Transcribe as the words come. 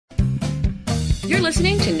You're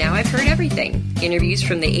listening to Now I've Heard Everything. Interviews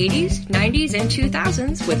from the 80s, 90s, and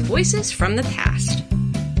 2000s with voices from the past.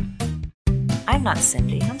 I'm not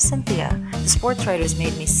Cyndy, I'm Cynthia. The sports writers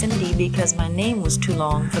made me Cyndy because my name was too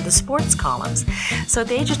long for the sports columns. So at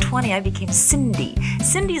the age of 20, I became Cyndy.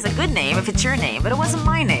 Cyndy is a good name if it's your name, but it wasn't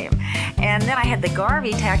my name. And then I had the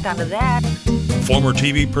Garvey tacked onto that. Former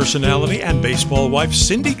TV personality and baseball wife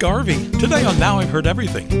Cyndy Garvey. Today on Now I've Heard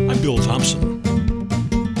Everything, I'm Bill Thompson.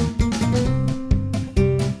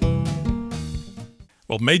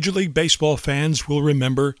 Well, Major League Baseball fans will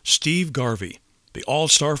remember Steve Garvey, the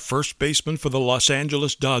all-star first baseman for the Los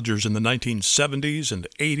Angeles Dodgers in the 1970s and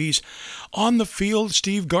 80s. On the field,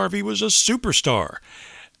 Steve Garvey was a superstar.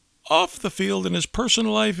 Off the field in his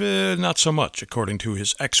personal life, not so much, according to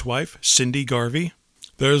his ex-wife, Cyndy Garvey.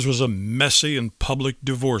 Theirs was a messy and public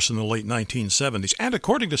divorce in the late 1970s. And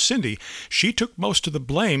according to Cyndy, she took most of the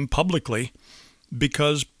blame publicly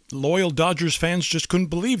because loyal Dodgers fans just couldn't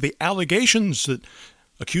believe the allegations that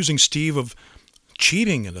accusing Steve of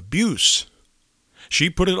cheating and abuse. She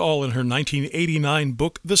put it all in her 1989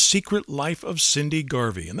 book, The Secret Life of Cyndy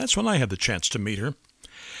Garvey, and that's when I had the chance to meet her.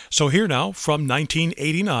 So here now, from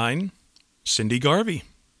 1989, Cyndy Garvey.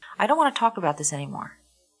 I don't want to talk about this anymore.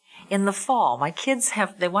 In the fall, my kids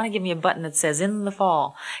they want to give me a button that says in the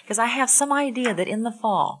fall, because I have some idea that in the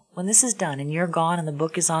fall, when this is done and you're gone and the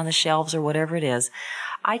book is on the shelves or whatever it is,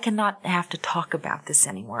 I cannot have to talk about this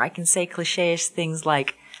anymore. I can say cliche-ish things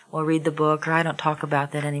like, well, read the book, or I don't talk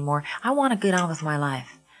about that anymore. I want to get on with my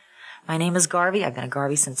life. My name is Garvey. I've been a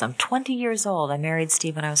Garvey since I'm 20 years old. I married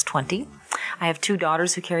Steve when I was 20. I have 2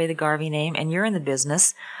 daughters who carry the Garvey name, and you're in the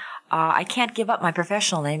business. I can't give up my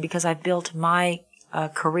professional name because I've built my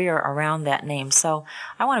career around that name. So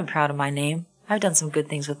I want to be proud of my name. I've done some good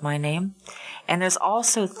things with my name. And there's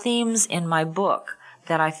also themes in my book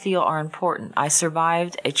that I feel are important. I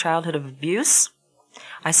survived a childhood of abuse.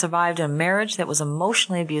 I survived a marriage that was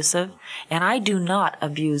emotionally abusive, and I do not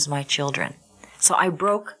abuse my children. So I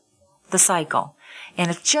broke the cycle. And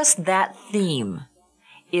if just that theme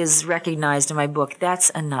is recognized in my book, that's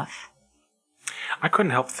enough. I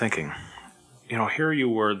couldn't help thinking, here you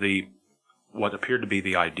were what appeared to be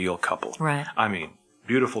the ideal couple. Right. I mean,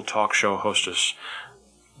 beautiful talk show hostess,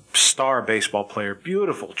 star baseball player,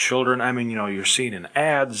 beautiful children. I mean, you're seen in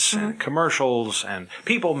ads and commercials and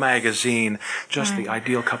People magazine, just the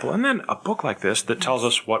ideal couple. And then a book like this that tells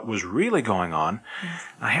us what was really going on.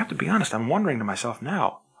 I have to be honest, I'm wondering to myself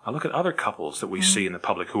now, I look at other couples that we see in the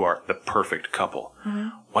public who are the perfect couple.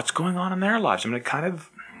 What's going on in their lives? I mean, it kind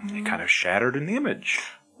of shattered an image.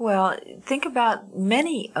 Well, think about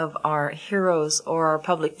many of our heroes or our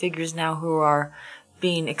public figures now who are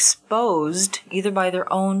being exposed either by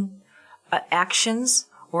their own actions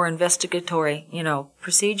or investigatory,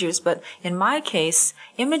 procedures. But in my case,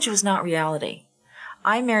 image was not reality.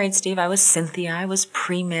 I married Steve. I was Cynthia. I was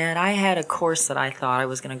pre-med. I had a course that I thought I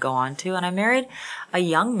was going to go on to. And I married a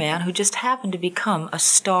young man who just happened to become a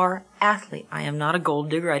star athlete. I am not a gold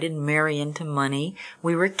digger. I didn't marry into money.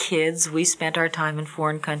 We were kids. We spent our time in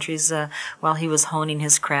foreign countries while he was honing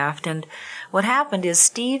his craft. And what happened is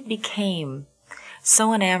Steve became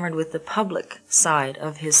so enamored with the public side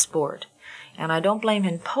of his sport. And I don't blame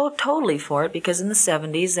him totally for it, because in the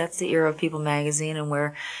 70s, that's the era of People magazine, and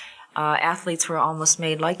where athletes were almost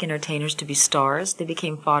made like entertainers to be stars. They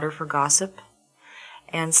became fodder for gossip.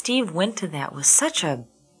 And Steve went to that with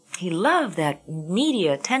he loved that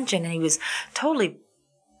media attention, and he was totally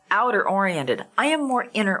outer-oriented. I am more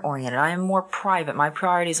inner-oriented. I am more private. My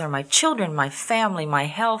priorities are my children, my family, my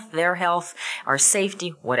health, their health, our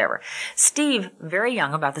safety, whatever. Steve, very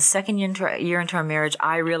young, about the second year into our marriage,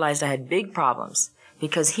 I realized I had big problems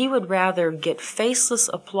because he would rather get faceless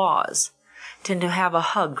applause than to have a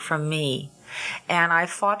hug from me. And I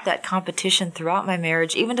fought that competition throughout my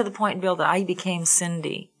marriage, even to the point, Bill, that I became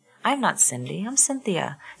Cyndy. I'm not Cyndy, I'm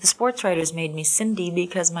Cynthia. The sports writers made me Cyndy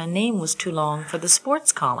because my name was too long for the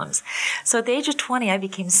sports columns. So at the age of 20, I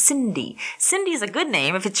became Cyndy. Cyndy is a good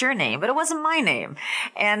name if it's your name, but it wasn't my name.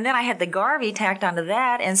 And then I had the Garvey tacked onto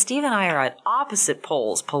that, and Steve and I are at opposite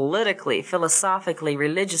poles, politically, philosophically,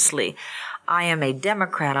 religiously. I am a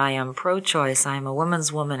Democrat. I am pro-choice. I am a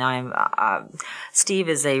woman's woman. Steve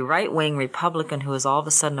is a right-wing Republican who is all of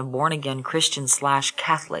a sudden a born-again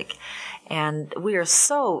Christian/Catholic. And we are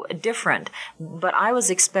so different. But I was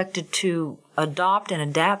expected to adopt and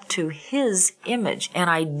adapt to his image. And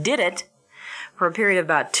I did it for a period of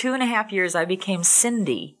about 2.5 years. I became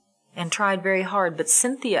Cyndy and tried very hard. But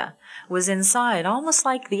Cynthia was inside, almost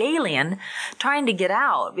like the alien, trying to get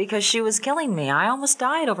out because she was killing me. I almost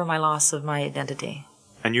died over my loss of my identity.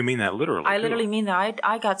 And you mean that literally? I too. literally mean that.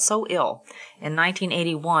 I got so ill. In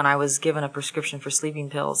 1981, I was given a prescription for sleeping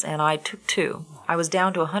pills, and I took 2. I was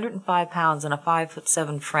down to 105 pounds in a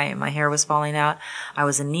 5'7" frame. My hair was falling out. I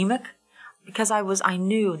was anemic because I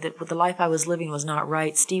knew that the life I was living was not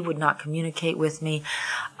right. Steve would not communicate with me.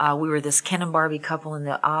 We were this Ken and Barbie couple in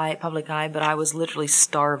the public eye, but I was literally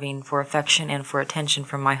starving for affection and for attention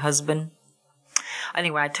from my husband.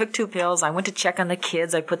 Anyway, I took 2 pills. I went to check on the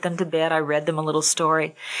kids. I put them to bed. I read them a little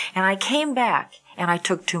story. And I came back, and I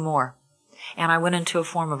took 2 more. And I went into a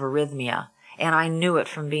form of arrhythmia. And I knew it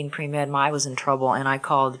from being pre-med. I was in trouble, and I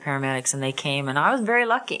called the paramedics, and they came, and I was very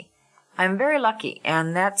lucky. I'm very lucky.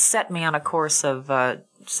 And that set me on a course of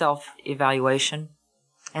self-evaluation.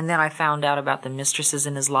 And then I found out about the mistresses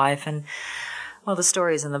in his life. And, well, the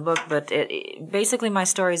story is in the book, but basically my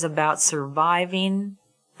story is about surviving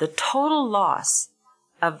the total loss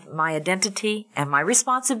of my identity and my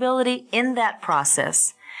responsibility in that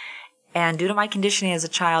process. And due to my conditioning as a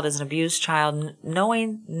child, as an abused child,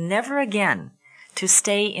 knowing never again to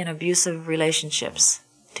stay in abusive relationships,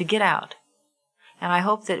 to get out. And I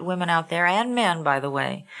hope that women out there, and men, by the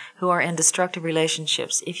way, who are in destructive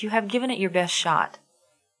relationships, if you have given it your best shot,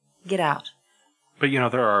 get out. But,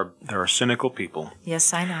 there are cynical people.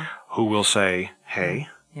 Yes, I know. Who will say, hey,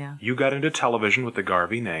 yeah. You got into television with the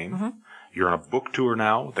Garvey name. Mm-hmm. You're on a book tour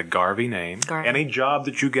now with the Garvey name. Garvey. Any job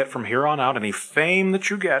that you get from here on out, any fame that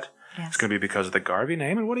you get, yes. It's going to be because of the Garvey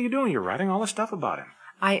name. And what are you doing? You're writing all this stuff about him.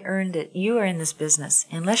 I earned it. You are in this business.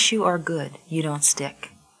 Unless you are good, you don't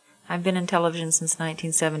stick. I've been in television since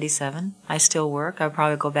 1977. I still work. I'll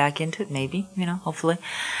probably go back into it, maybe, hopefully.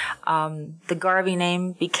 The Garvey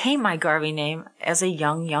name became my Garvey name as a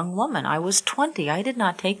young woman. I was 20. I did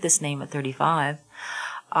not take this name at 35.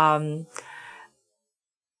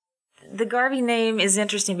 The Garvey name is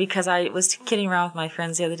interesting because I was kidding around with my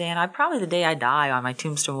friends the other day, and probably the day I die on my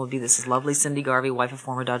tombstone will be, this is lovely Cyndy Garvey, wife of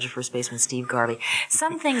former Dodger first baseman Steve Garvey.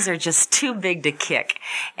 Some things are just too big to kick,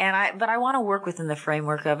 but I want to work within the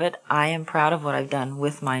framework of it. I am proud of what I've done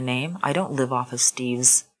with my name. I don't live off of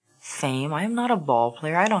Steve's fame. I am not a ball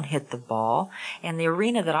player. I don't hit the ball. And the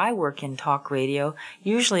arena that I work in, talk radio,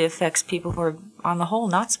 usually affects people who are, on the whole,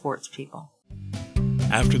 not sports people.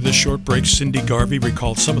 After this short break, Cyndy Garvey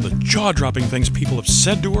recalled some of the jaw-dropping things people have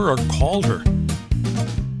said to her or called her.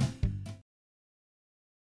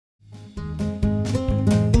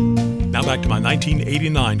 Now back to my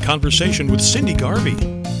 1989 conversation with Cyndy Garvey.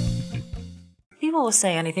 People will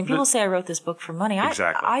say anything. People say I wrote this book for money.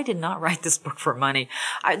 Exactly. I did not write this book for money.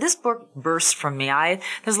 This book burst from me.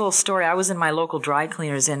 There's a little story. I was in my local dry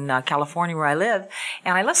cleaners in California where I live,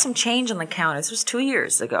 and I left some change on the counter. This was 2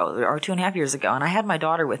 years ago, or 2.5 years ago, and I had my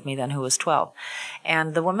daughter with me then who was 12.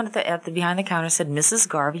 And the woman at the behind the counter said, "Mrs.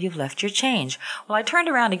 Garvey, you've left your change." Well, I turned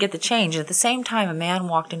around to get the change, and at the same time a man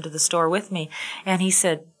walked into the store with me, and he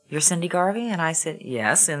said, "You're Cyndy Garvey?" And I said,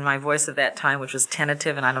 "Yes," in my voice at that time, which was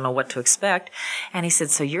tentative and I don't know what to expect. And he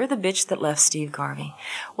said, "So you're the bitch that left Steve Garvey."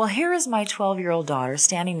 Well, here is my 12-year-old daughter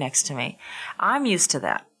standing next to me. I'm used to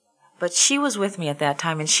that. But she was with me at that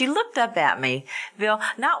time, and she looked up at me, Bill,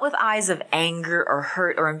 not with eyes of anger or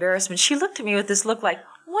hurt or embarrassment. She looked at me with this look like,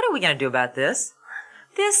 what are we going to do about this?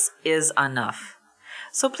 This is enough.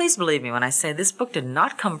 So please believe me when I say this book did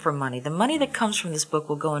not come from money. The money that comes from this book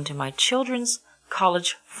will go into my children's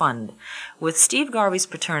college fund. With Steve Garvey's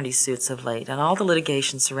paternity suits of late and all the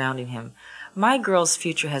litigation surrounding him, my girls'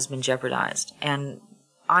 future has been jeopardized, and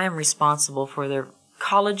I am responsible for their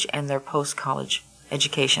college and their post-college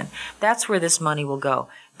education. That's where this money will go,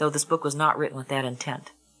 though this book was not written with that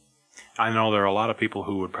intent. I know there are a lot of people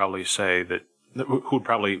who would probably say who would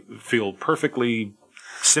probably feel perfectly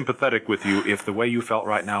sympathetic with you if the way you felt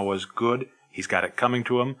right now was good. He's got it coming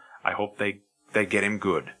to him. I hope they get him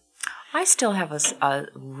good. I still have a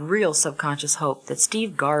real subconscious hope that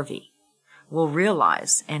Steve Garvey will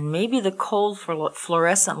realize, and maybe the cold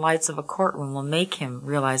fluorescent lights of a courtroom will make him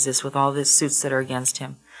realize this with all the suits that are against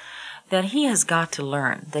him, that he has got to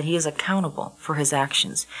learn that he is accountable for his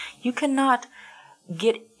actions. You cannot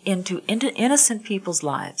get into innocent people's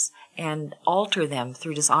lives and alter them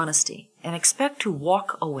through dishonesty and expect to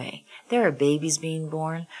walk away. There are babies being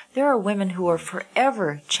born. There are women who are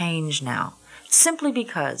forever changed now, simply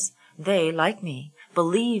because they, like me,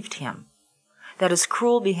 believed him. That is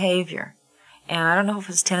cruel behavior. And I don't know if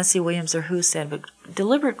it's Tennessee Williams or who said, but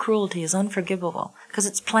deliberate cruelty is unforgivable because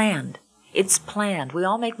it's planned. It's planned. We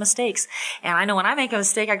all make mistakes. And I know when I make a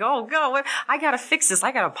mistake, I go, oh, God, I got to fix this.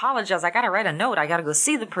 I got to apologize. I got to write a note. I got to go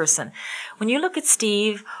see the person. When you look at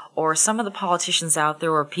Steve or some of the politicians out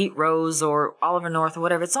there or Pete Rose or Oliver North or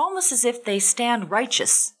whatever, it's almost as if they stand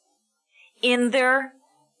righteous in their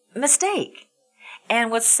mistake. And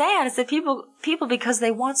what's sad is that people, because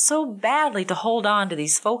they want so badly to hold on to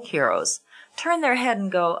these folk heroes, turn their head and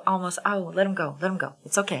go almost, oh, let them go.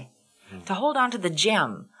 It's okay. To hold on to the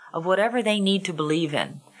gem of whatever they need to believe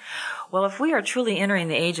in. Well, if we are truly entering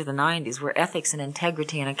the age of the 90s where ethics and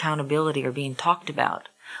integrity and accountability are being talked about,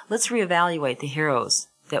 let's reevaluate the heroes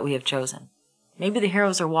that we have chosen. Maybe the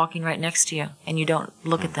heroes are walking right next to you and you don't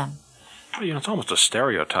look at them. It's almost a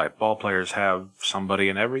stereotype. Ball players have somebody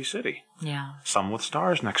in every city. Yeah. Some with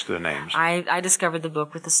stars next to their names. I discovered the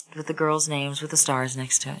book with the girls' names with the stars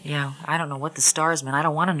next to it. Yeah. I don't know what the stars meant. I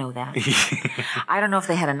don't want to know that. I don't know if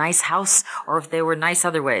they had a nice house or if they were nice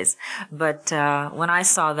other ways. But when I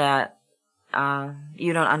saw that,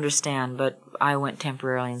 you don't understand, but I went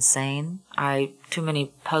temporarily insane. Too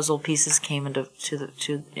many puzzle pieces came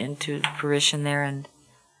into fruition there, and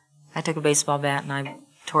I took a baseball bat and I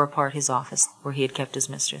tore apart his office where he had kept his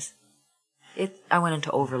mistress. I went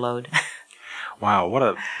into overload. Wow,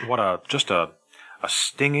 what a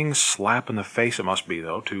stinging slap in the face it must be,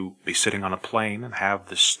 though, to be sitting on a plane and have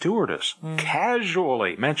the stewardess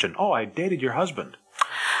casually mention, "Oh, I dated your husband."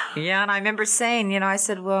 Yeah, and I remember saying, I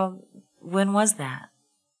said, "Well, when was that?"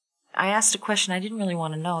 I asked a question I didn't really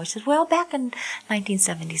want to know. He said, "Well, back in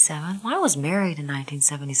 1977. Well, I was married in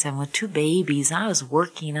 1977 with 2 babies, and I was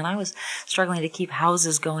working, and I was struggling to keep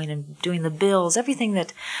houses going and doing the bills, everything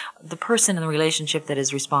that the person in the relationship that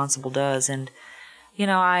is responsible does." And,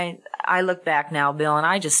 I look back now, Bill, and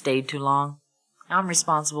I just stayed too long. I'm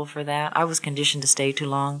responsible for that. I was conditioned to stay too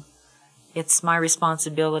long. It's my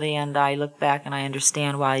responsibility, and I look back and I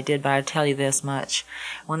understand why I did, but I tell you this much.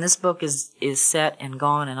 When this book is set and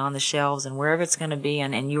gone and on the shelves and wherever it's going to be,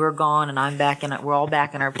 and you are gone and I'm back in it, we're all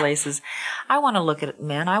back in our places, I want to look at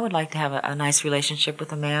men. I would like to have a nice relationship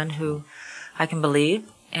with a man who I can believe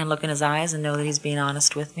and look in his eyes and know that he's being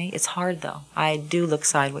honest with me. It's hard, though. I do look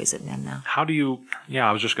sideways at men now. How do you,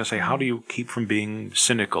 I was just going to say, how do you keep from being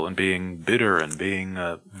cynical and being bitter and being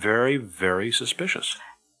very, very suspicious?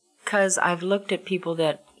 Because I've looked at people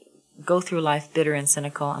that go through life bitter and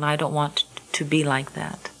cynical, and I don't want to be like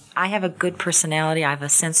that. I have a good personality. I have a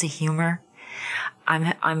sense of humor.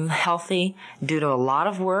 I'm healthy due to a lot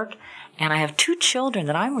of work, and I have 2 children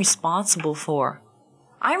that I'm responsible for.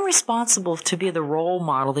 I'm responsible to be the role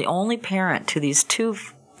model, the only parent to these 2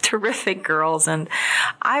 terrific girls, and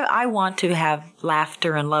I want to have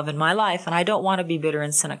laughter and love in my life, and I don't want to be bitter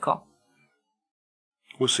and cynical.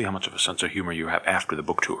 We'll see how much of a sense of humor you have after the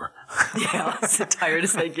book tour. Yeah, as tired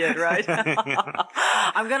as I get, right?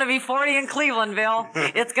 I'm going to be 40 in Cleveland, Bill.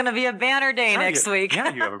 It's going to be a banner day next week.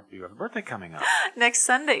 Yeah, you have a birthday coming up. Next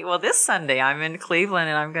Sunday. Well, this Sunday I'm in Cleveland,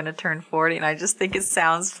 and I'm going to turn 40, and I just think it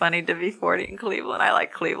sounds funny to be 40 in Cleveland. I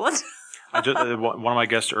like Cleveland. One of my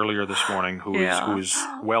guests earlier this morning, who is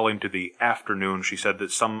well into the afternoon, she said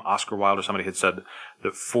that some Oscar Wilde or somebody had said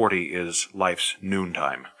that 40 is life's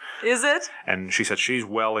noontime. Is it? And she said she's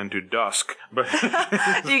well into dusk. But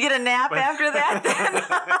do you get a nap after that then?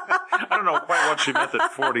 I don't know quite what she meant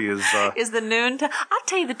that 40 is... Is the noon time? I'll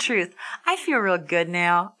tell you the truth. I feel real good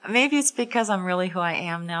now. Maybe it's because I'm really who I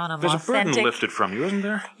am now and I'm There's authentic. There's a burden lifted from you, isn't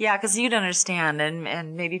there? Yeah, because you don't understand,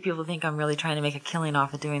 and maybe people think I'm really trying to make a killing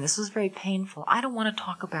off of doing this. It was very painful. I don't want to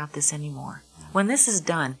talk about this anymore. When this is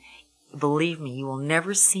done, believe me, you will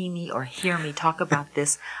never see me or hear me talk about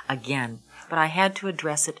this again. But I had to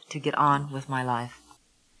address it to get on with my life.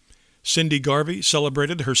 Cyndy Garvey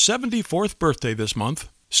celebrated her 74th birthday this month.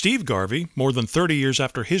 Steve Garvey, more than 30 years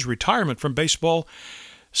after his retirement from baseball,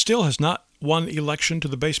 still has not won election to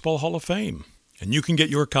the Baseball Hall of Fame. And you can get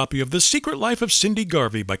your copy of The Secret Life of Cyndy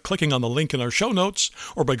Garvey by clicking on the link in our show notes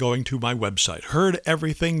or by going to my website,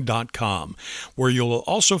 heardeverything.com, where you'll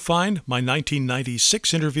also find my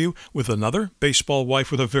 1996 interview with another baseball wife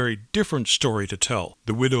with a very different story to tell,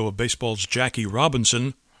 the widow of baseball's Jackie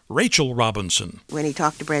Robinson, Rachel Robinson. When he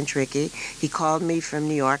talked to Branch Rickey, he called me from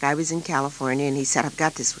New York. I was in California, and he said, "I've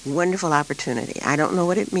got this wonderful opportunity. I don't know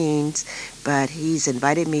what it means, but he's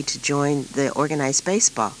invited me to join the organized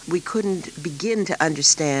baseball." We couldn't begin to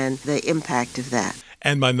understand the impact of that.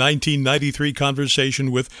 And my 1993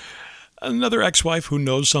 conversation with another ex-wife who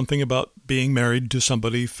knows something about being married to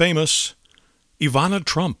somebody famous, Ivana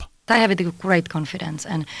Trump. I have a great confidence,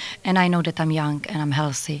 and I know that I'm young and I'm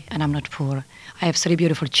healthy and I'm not poor. I have 3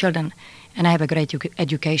 beautiful children, and I have a great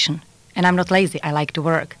education. And I'm not lazy. I like to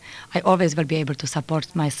work. I always will be able to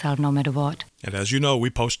support myself no matter what. And as you know, we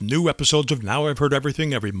post new episodes of Now I've Heard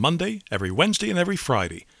Everything every Monday, every Wednesday, and every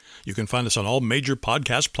Friday. You can find us on all major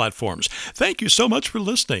podcast platforms. Thank you so much for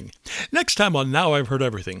listening. Next time on Now I've Heard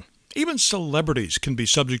Everything, even celebrities can be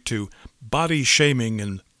subject to body shaming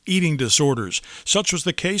and eating disorders. Such was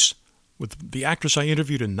the case with the actress I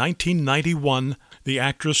interviewed in 1991, the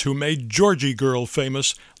actress who made Georgie Girl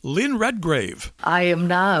famous, Lynn Redgrave. I am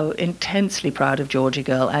now intensely proud of Georgie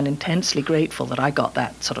Girl and intensely grateful that I got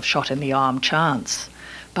that sort of shot in the arm chance.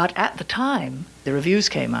 But at the time, the reviews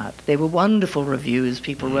came out. They were wonderful reviews.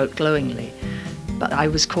 People wrote glowingly. But I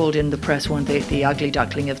was called in the press one day, the ugly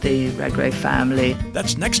duckling of the Redgrave family.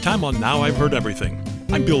 That's next time on Now I've Heard Everything.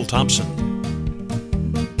 I'm Bill Thompson.